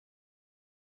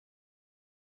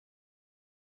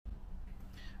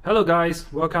Hello guys,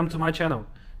 welcome to my channel.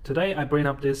 Today I bring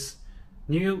up this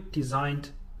new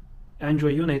designed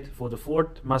Android unit for the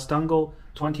Ford Mustang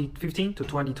 2015 to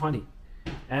 2020.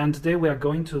 And today we are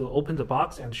going to open the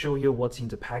box and show you what's in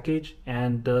the package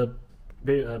and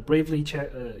bravely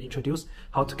introduce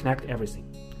how to connect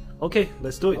everything. Okay,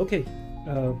 let's do it. Okay,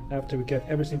 after we get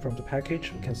everything from the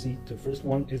package, we can see the first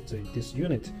one is this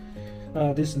unit.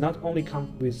 This not only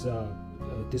comes with a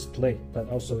display, but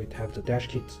also it has the dash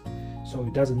kit. So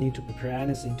it doesn't need to prepare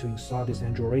anything to install this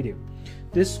Android radio.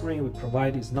 This screen we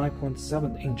provide is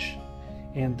 9.7 inch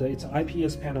and it's an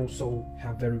IPS panel, so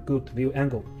have very good view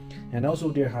angle. And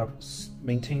also they have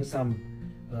maintained some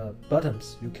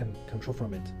buttons you can control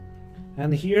from it.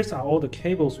 And here's all the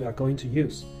cables we are going to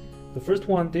use. The first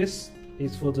one, this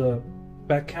is for the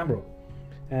back camera,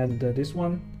 and this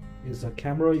one is a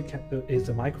camera. Is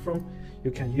a microphone you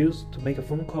can use to make a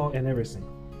phone call and everything.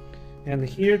 And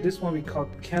here, this one we call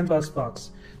canvas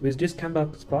box. With this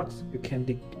canvas box, we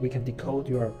can decode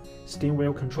your steering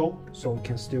wheel control, so it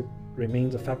can still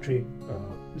remain the factory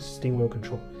steering wheel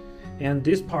control. And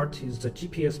this part is the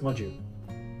GPS module.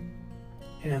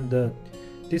 And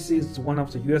this is one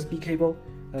of the USB cable.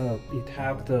 It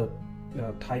have the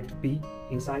Type B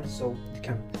inside, so it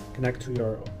can connect to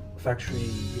your factory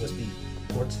USB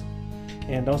ports.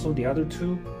 And also the other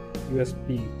two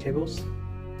USB cables.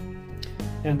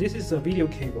 And this is a video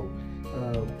cable.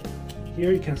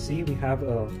 Here you can see we have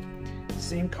a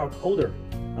SIM card holder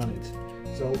on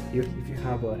it. So if you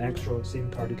have an extra SIM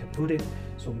card, you can put it,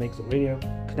 so make the radio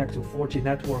connect to 4G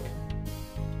network.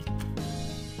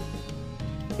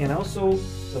 And also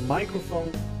the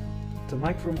microphone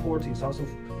port is also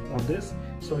on this,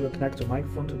 so you connect the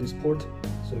microphone to this port,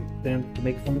 so then you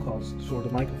make phone calls through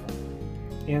the microphone.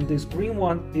 And this green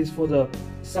one is for the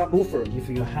subwoofer. If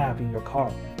you have in your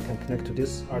car, you can connect to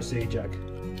this RCA jack.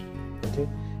 Okay.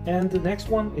 And the next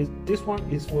one is this one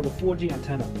is for the 4G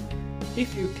antenna.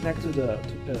 If you connect to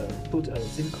put a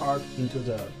SIM card into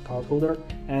the card holder,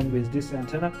 and with this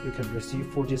antenna, you can receive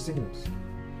 4G signals.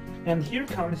 And here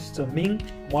comes the main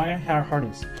wire hair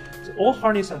harness. So all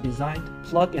harnesses are designed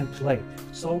plug and play,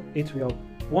 so it will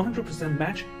 100%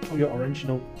 match to your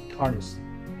original harness.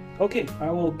 Okay, I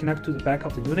will connect to the back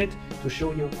of the unit to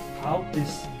show you how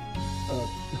this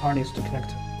harness to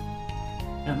connect.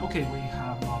 And okay, we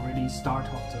have already started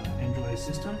off the Android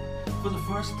system. For the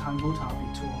first time boot up,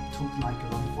 it took like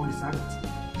around 40 seconds.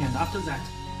 And after that,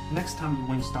 next time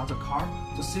when you start the car,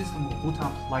 the system will boot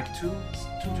up like 2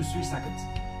 to 3 seconds.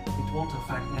 It won't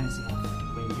affect anything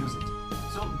when you use it.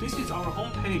 So this is our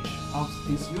home page of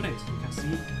this unit. You can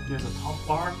see there's a top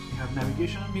bar, you have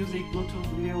navigation, music, Bluetooth,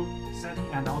 video setting,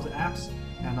 and all the apps.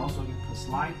 And also you can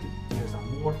slide, there's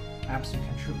more apps you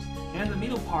can choose. And the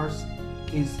middle part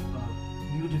is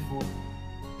a beautiful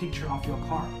picture of your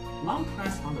car. Long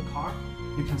press on the car,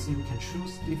 you can see we can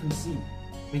choose different scene.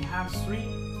 We have 3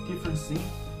 different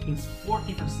scenes, in 4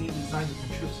 different scenes inside you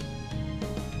can choose.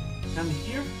 And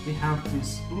here we have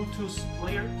this Bluetooth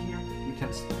player here. You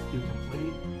can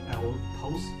play or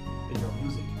pause your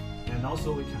music. And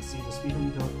also we can see the speed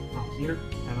meter from here,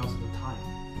 and also the time.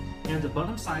 And the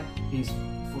bottom side is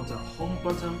for the home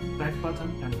button, back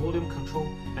button, and volume control.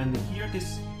 And here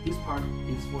this part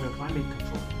is for your climate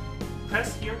control.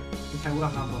 Press here, you will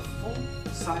have a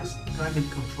full size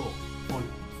climate control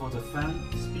for the fan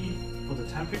speed, for the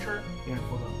temperature, and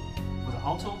for the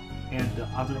auto, and the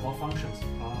other all functions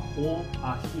all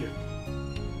are here.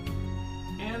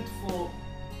 And for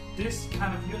this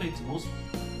kind of unit, most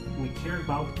we care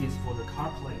about is for the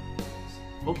CarPlay.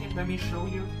 Okay, let me show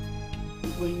you.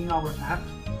 In our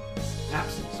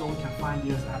apps, so we can find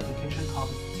this application called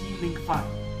T-Link 5.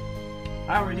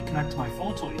 I already connect my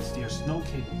phone to it. There's no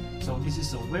cable, so this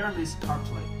is a wireless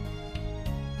CarPlay.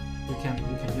 You can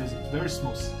use it very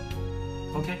smooth.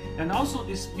 Okay, and also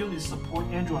this unit support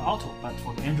Android Auto, but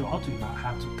for the Android Auto, you might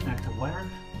have to connect a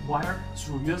wire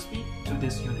through USB to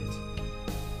this unit.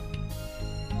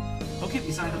 Okay,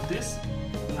 beside of this,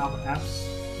 in our apps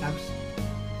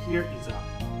here is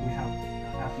we have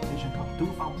an application called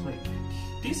DoFound Play.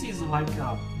 This is like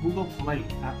a Google Play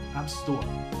app store,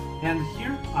 and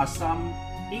here are some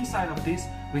inside of this.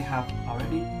 We have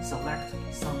already select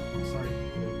some. Sorry,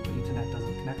 the internet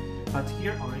doesn't connect, but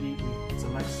here already we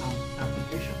select some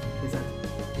application that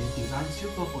is designed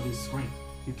suitable for this screen.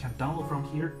 You can download from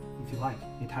here if you like.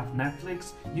 It have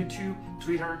Netflix, YouTube,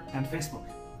 Twitter, and Facebook.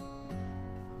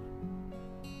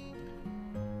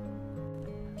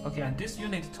 Okay, and this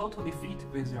unit totally fit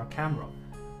with your camera.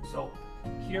 So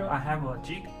here I have a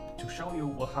jig to show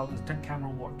you how the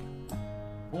camera work.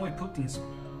 When we put this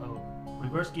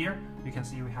reverse gear, you can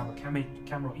see we have a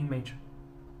camera image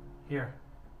here.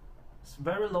 It's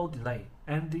very low delay.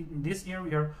 And in this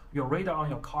area, your radar on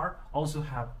your car also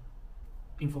have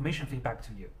information feedback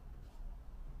to you.